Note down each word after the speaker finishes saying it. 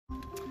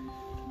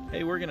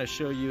Hey, we're going to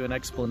show you an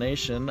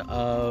explanation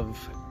of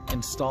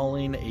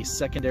installing a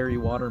secondary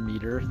water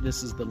meter.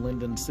 This is the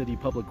Lindon City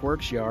Public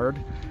Works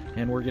yard,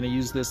 and we're going to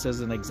use this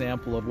as an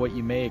example of what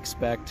you may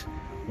expect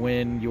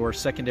when your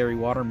secondary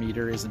water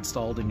meter is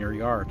installed in your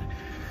yard.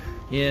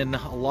 In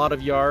a lot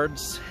of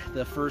yards,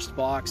 the first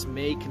box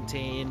may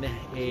contain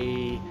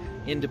a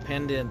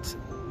independent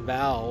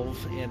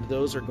valve, and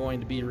those are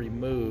going to be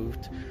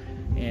removed,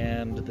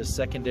 and the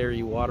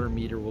secondary water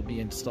meter will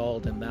be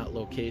installed in that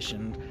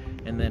location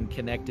and then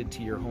connected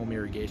to your home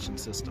irrigation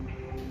system.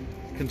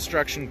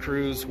 Construction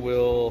crews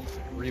will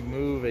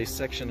remove a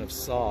section of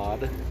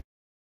sod.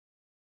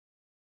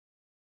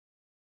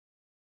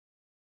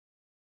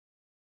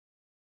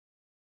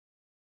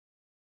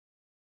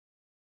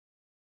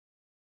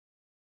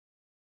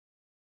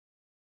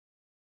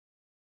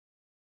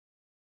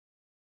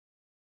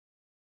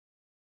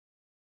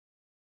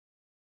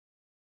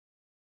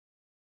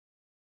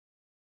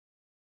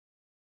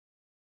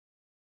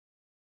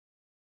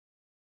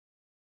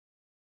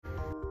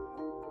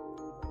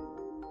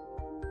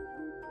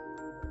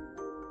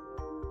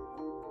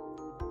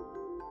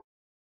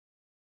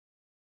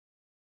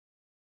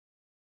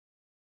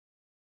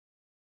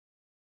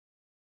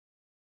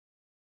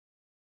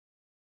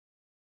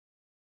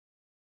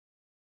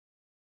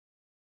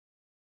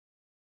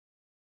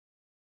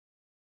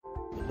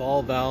 The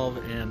ball valve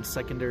and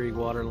secondary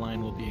water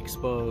line will be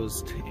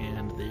exposed,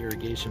 and the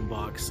irrigation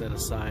box set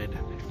aside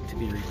to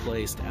be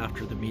replaced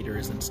after the meter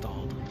is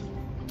installed.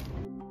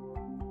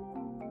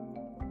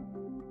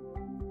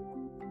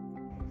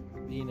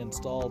 Being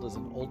installed is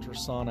an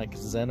ultrasonic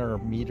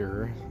Zener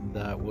meter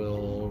that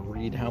will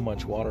read how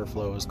much water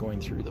flow is going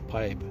through the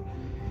pipe.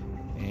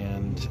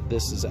 And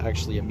this is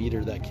actually a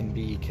meter that can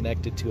be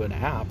connected to an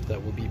app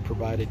that will be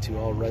provided to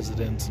all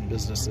residents and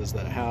businesses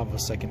that have a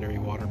secondary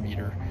water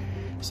meter,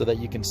 so that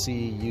you can see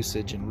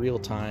usage in real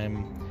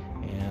time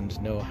and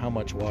know how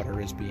much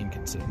water is being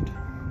consumed.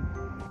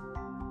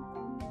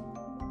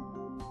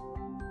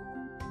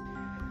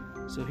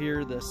 So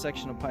here the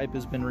section of pipe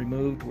has been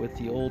removed with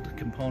the old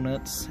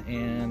components,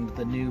 and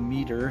the new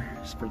meter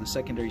for the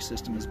secondary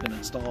system has been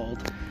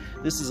installed.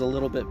 This is a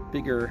little bit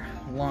bigger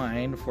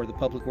line for the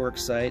public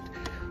works site.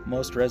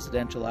 Most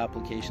residential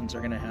applications are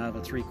going to have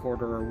a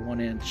 3/4 or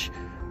 1-inch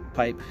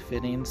pipe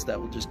fittings that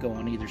will just go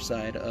on either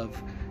side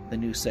of the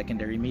new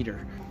secondary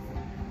meter.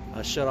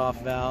 A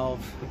shut-off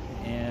valve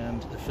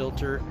and the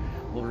filter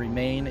will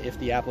remain if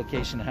the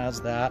application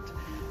has that.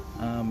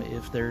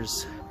 If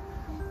there's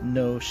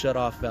no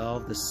shut-off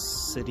valve, the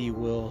city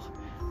will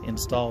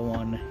install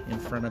one in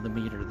front of the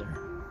meter there.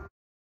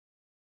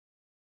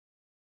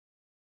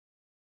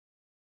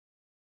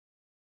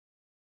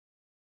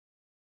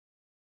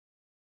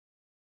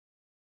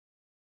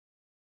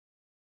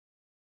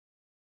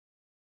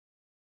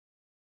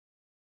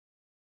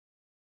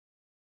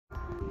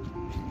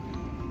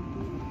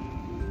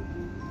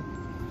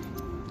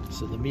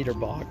 So the meter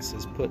box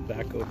is put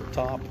back over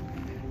top,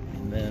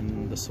 and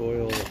then the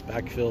soil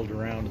backfilled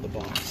around the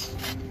box.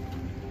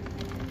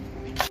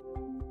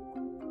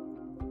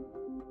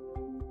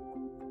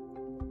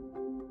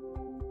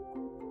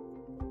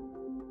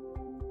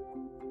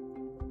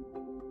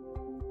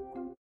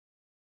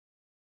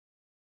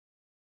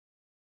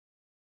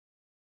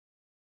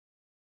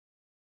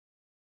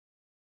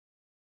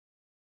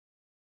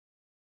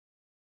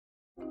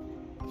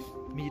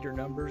 Meter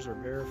numbers are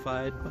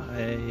verified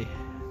by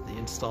the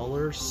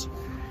installers,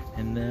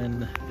 and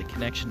then the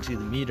connection to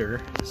the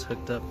meter is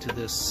hooked up to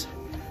this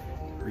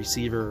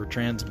receiver or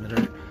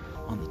transmitter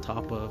on the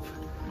top of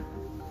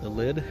the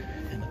lid,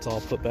 and it's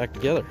all put back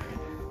together.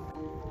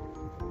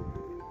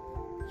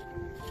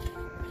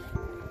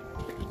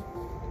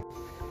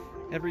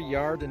 Every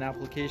yard and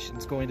application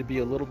is going to be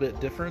a little bit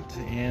different,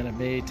 and it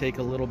may take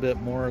a little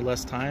bit more or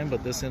less time,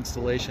 but this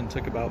installation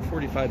took about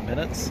 45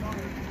 minutes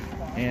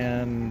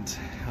and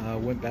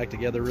went back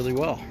together really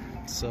well.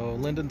 So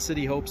Lindon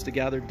City hopes to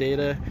gather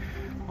data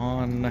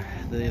on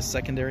the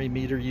secondary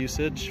meter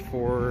usage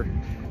for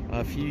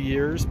a few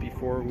years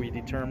before we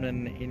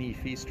determine any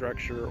fee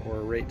structure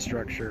or rate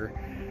structure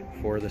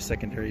for the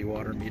secondary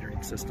water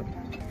metering system.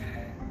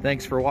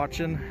 Thanks for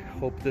watching.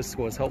 Hope this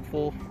was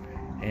helpful,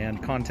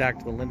 and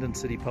contact the Lindon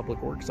City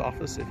Public Works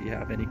office if you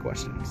have any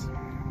questions.